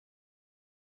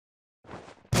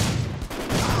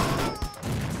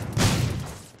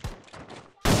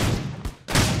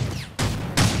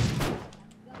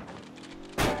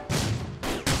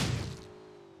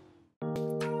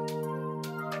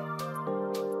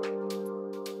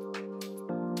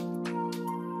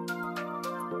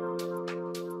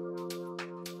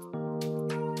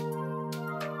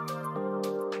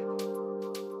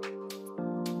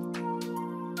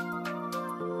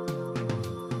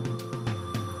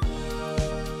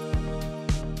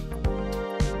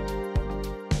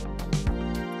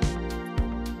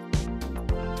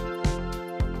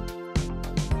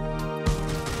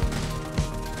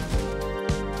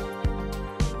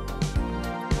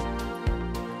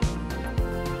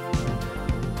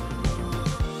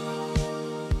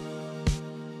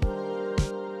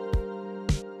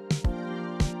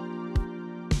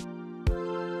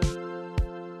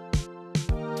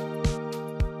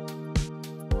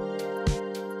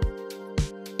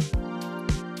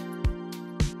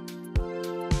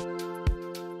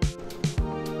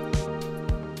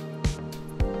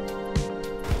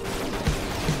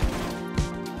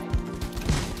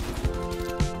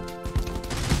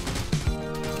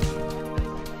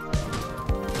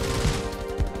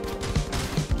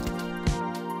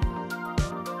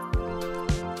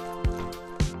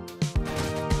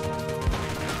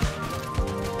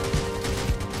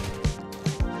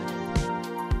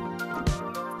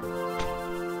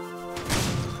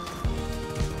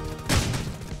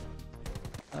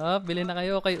Oh, bili na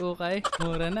kayo kay Ukay.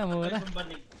 Mura na, mura.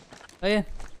 Ayan.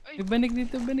 May banig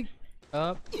dito, banig.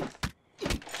 Oh.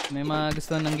 May mga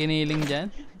gusto ng giniling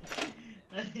dyan.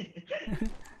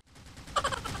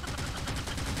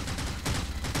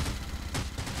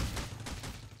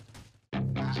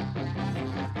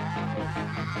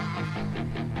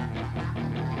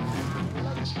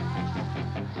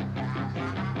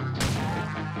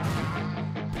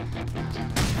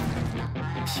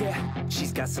 Yeah,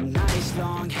 she's got some nice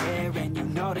long hair, and you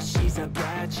know that she's a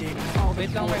bad chick. All the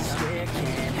boys stare,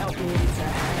 can't help it, it's a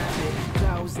habit.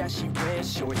 Clothes that she wears,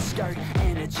 short skirt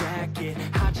and a jacket.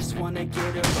 I just wanna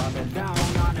get her all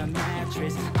alone on a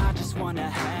mattress. I just wanna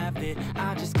have it,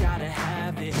 I just gotta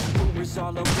have it. Rumors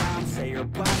all around say her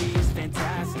body is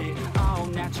fantastic. All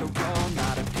natural,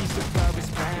 not a piece of her is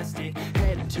plastic.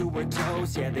 Head to her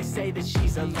toes, yeah, they say that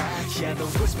she's a latch. Yeah, the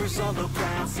whispers all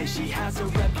around say she has a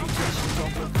reputation.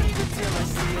 Don't believe it till I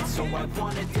see it, so I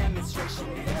want a demonstration.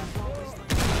 And I'm always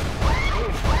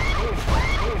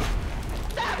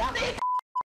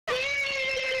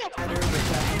better with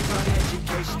a hands-on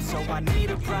education, so I need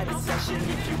a private session.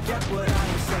 If you get what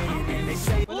I'm saying, and they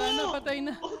say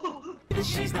that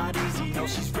she's not easy, no,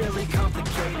 she's really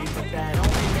complicated, but that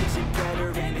only makes it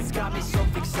better, and it's got me so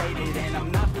fixated. And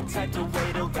I'm not the type to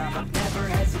wait around, I've never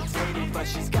hesitated, but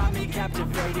she's got me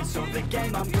captivated, so the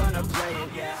game, I'm gonna play it,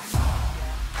 yeah.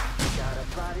 Got a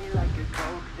body like a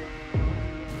coke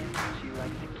thing. She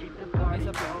likes to keep the party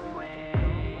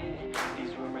going.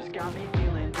 These rumors got me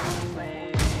feeling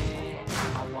lonely.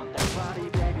 I want that body,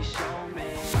 baby, show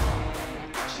me.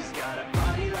 She's got a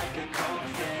body like a coke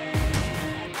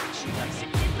thing. She likes to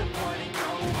keep the party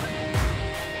going.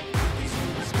 These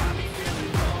rumors got me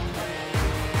feeling lonely.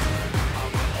 I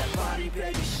want that body,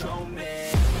 baby, show me.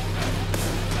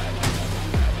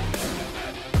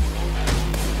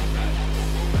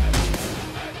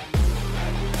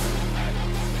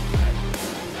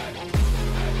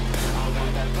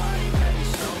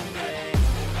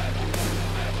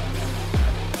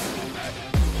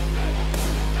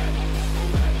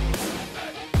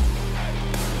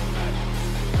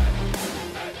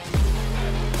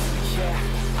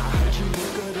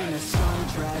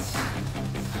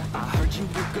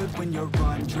 When you're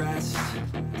undressed,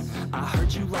 I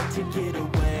heard you like to get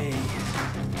away.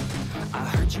 I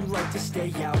heard you like to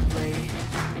stay out late.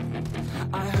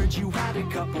 I heard you had a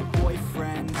couple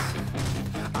boyfriends.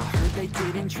 I heard they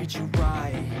didn't treat you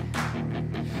right.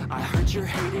 I heard you're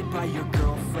hated by your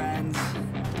girlfriends,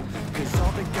 'cause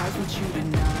all the guys want you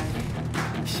tonight.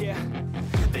 Yeah,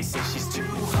 they say she's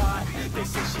too hot, they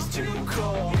say she's too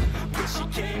cold. Where she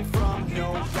came from,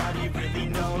 nobody really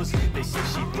knows. They say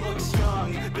she looks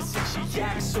young, but say she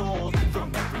acts old.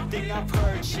 From everything I've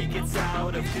heard, she gets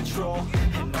out of control.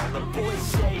 And all the boys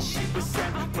say she was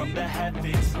sent from the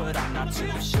heavens, but I'm not too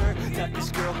sure that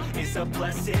this girl is a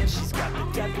blessing. She's got the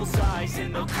devil's eyes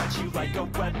and they'll cut you like a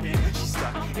weapon. She's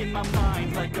stuck in my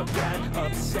mind like a bad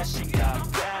obsession. Got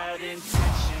bad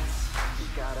intentions.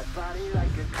 She's got a body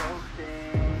like a coke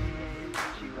thing.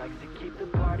 She likes to keep the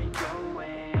party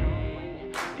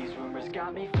going. These rumors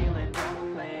got me feeling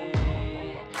lonely.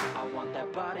 I want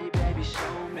that body, baby,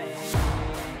 show me.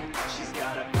 She's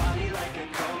got a body like a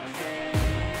coke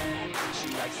thing. She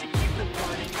likes to keep the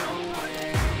party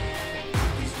going.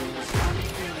 These rumors got me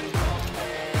feeling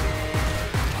lonely.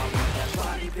 I want that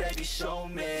body, baby, show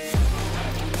me.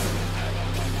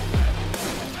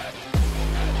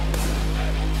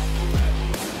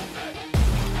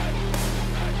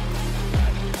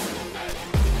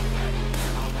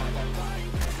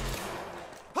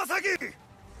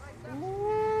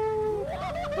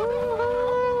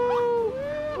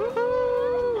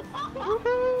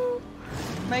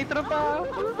 Nitro pa!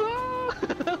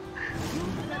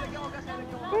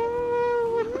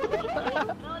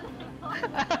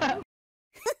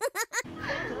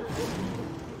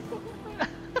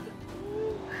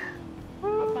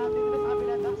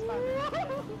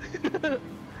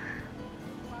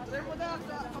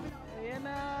 Ayan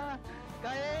na!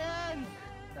 Kaya yan!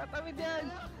 Tatawid yan!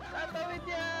 Tatawid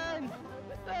yan!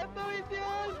 Tatawid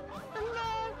yan!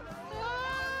 Hala!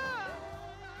 Ah!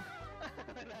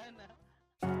 Wala na.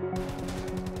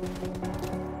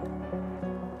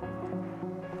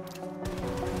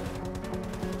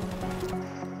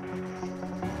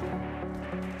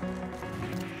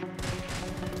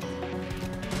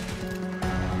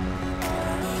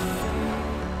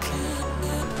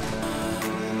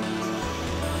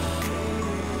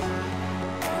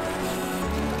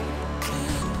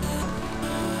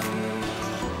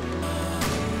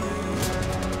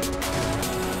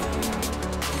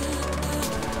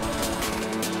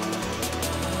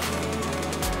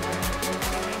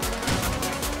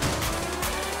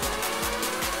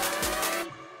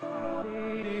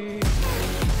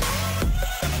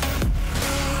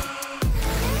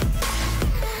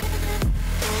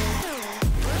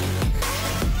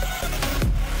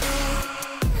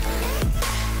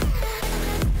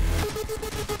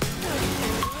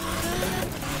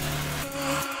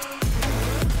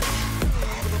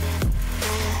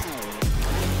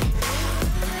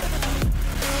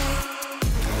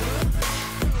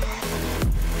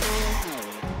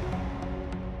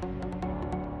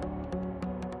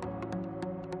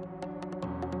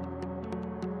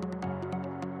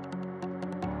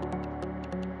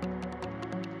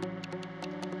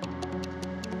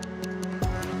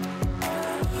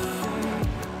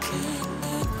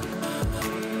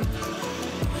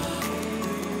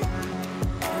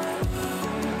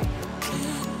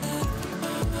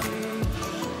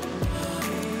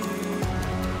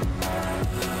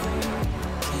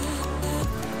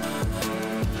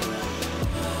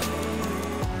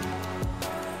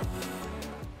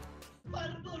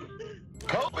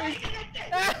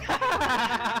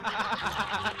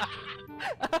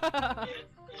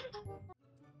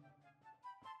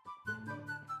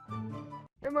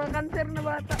 cancer na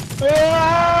bata.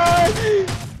 Ay!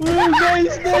 Uy,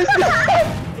 guys!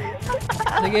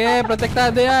 Sige,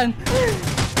 protektado yan.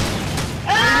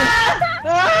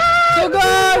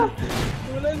 Sugod!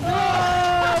 Walang go!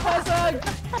 Pasag!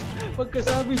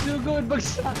 Pagkasabi sugod,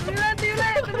 bagsak!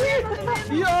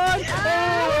 Yun!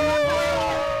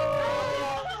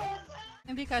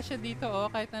 Hindi kasya dito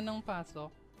kahit anong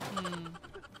pasok.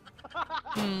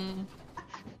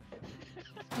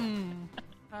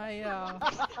 Ayaw.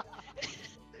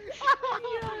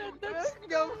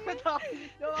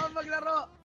 Gawa maglaro.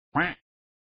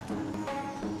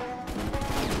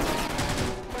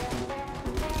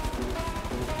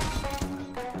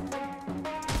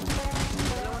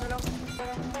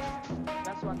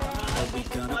 Are we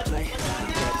gonna play?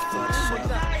 Get for the show.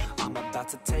 I'm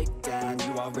about to take down,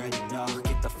 you already know.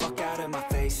 Get the fuck out of my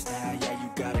face now, yeah, you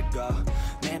gotta go.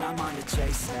 Man, I'm on the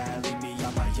chase now, leave me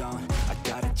on my own. I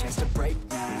got a chance to break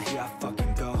now, here I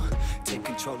fucking go. Take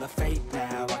control of fate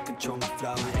now, I control my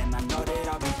flow. And I know that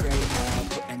I'll be great now,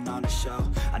 putting on a show.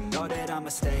 I know that I'ma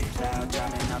stay loud,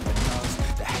 drowning out the nose.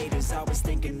 The haters always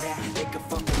thinking that they could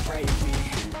fucking break me.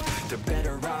 They're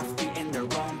better off eating their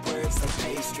own words like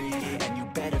pastry. And you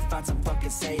better find some fucking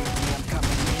safety. I'm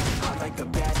coming in hot like a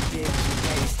bad bitch with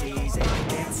pasties. And you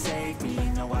can't save me,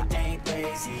 no I ain't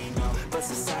lazy, no. But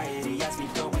society has me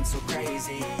going so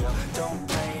crazy, yo. Don't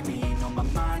blame me, no my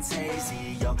mind's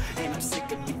hazy, yo. And I'm sick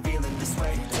of me feeling this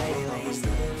way daily. I'll always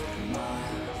live my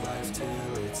life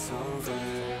till it's over.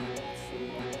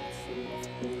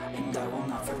 And I will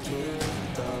not forgive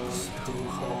those who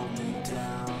hold me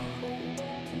down.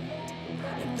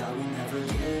 And I will never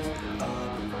give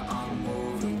up, I'm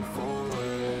moving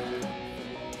forward.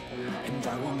 And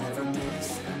I will never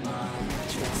miss my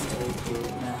chance, take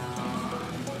it now.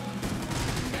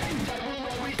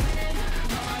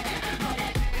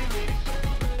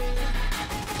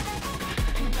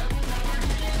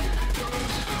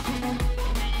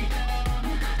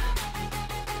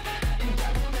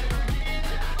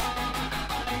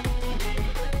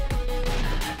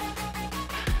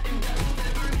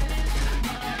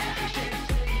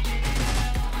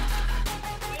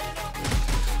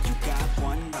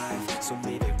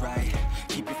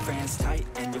 Tight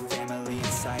and your family in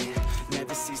sight.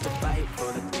 Never cease to fight for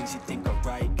the things you think are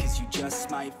right. Cause you just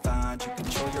might find you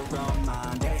control your own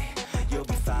mind, eh? You'll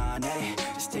be fine, eh?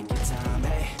 Just take your time,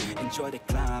 eh? Enjoy the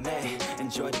climb, eh?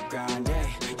 Enjoy the grind, eh?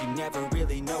 You never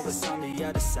really know what's on the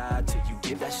other side till you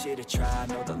give that shit a try.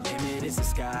 Know the limit is the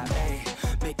sky, eh?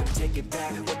 Make them take it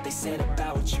back, what they said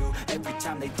about you. Every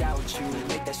time they doubt you,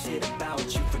 make that shit about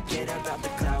you. Forget about the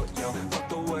clout, yo. Fuck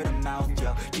the word of mouth,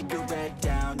 yo. Keep your head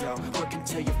down, yo. Work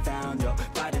until you found, yo.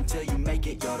 Fight until you make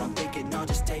it, yo. Don't think it, no,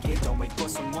 just take it. Don't wait for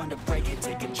someone to break it.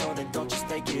 Take control and don't just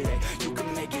take it, eh? You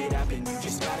can make it happen, you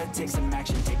just gotta take some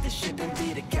action. Take the ship and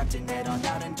be the captain. Head on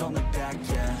out and don't look back,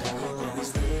 yeah. I will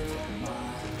always live my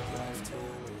life till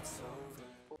it's over.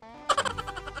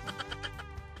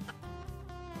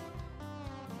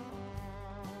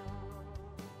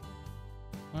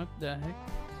 What the heck?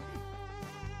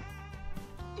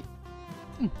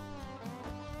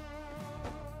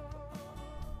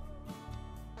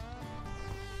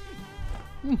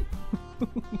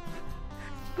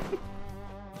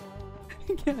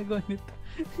 Ginagawa nito.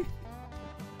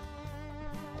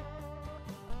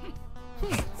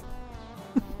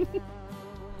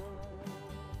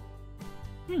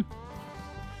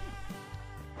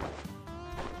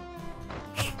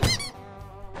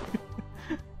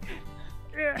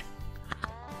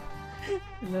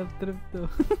 Love trip to.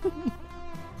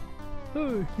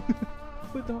 Uy!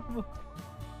 Uy, tumakbo.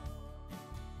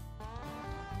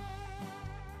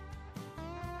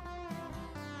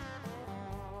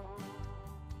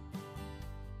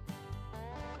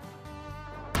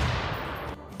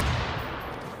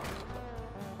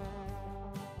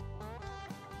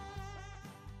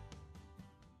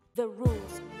 The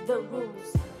rules.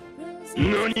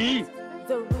 NANI?!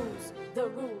 The rules.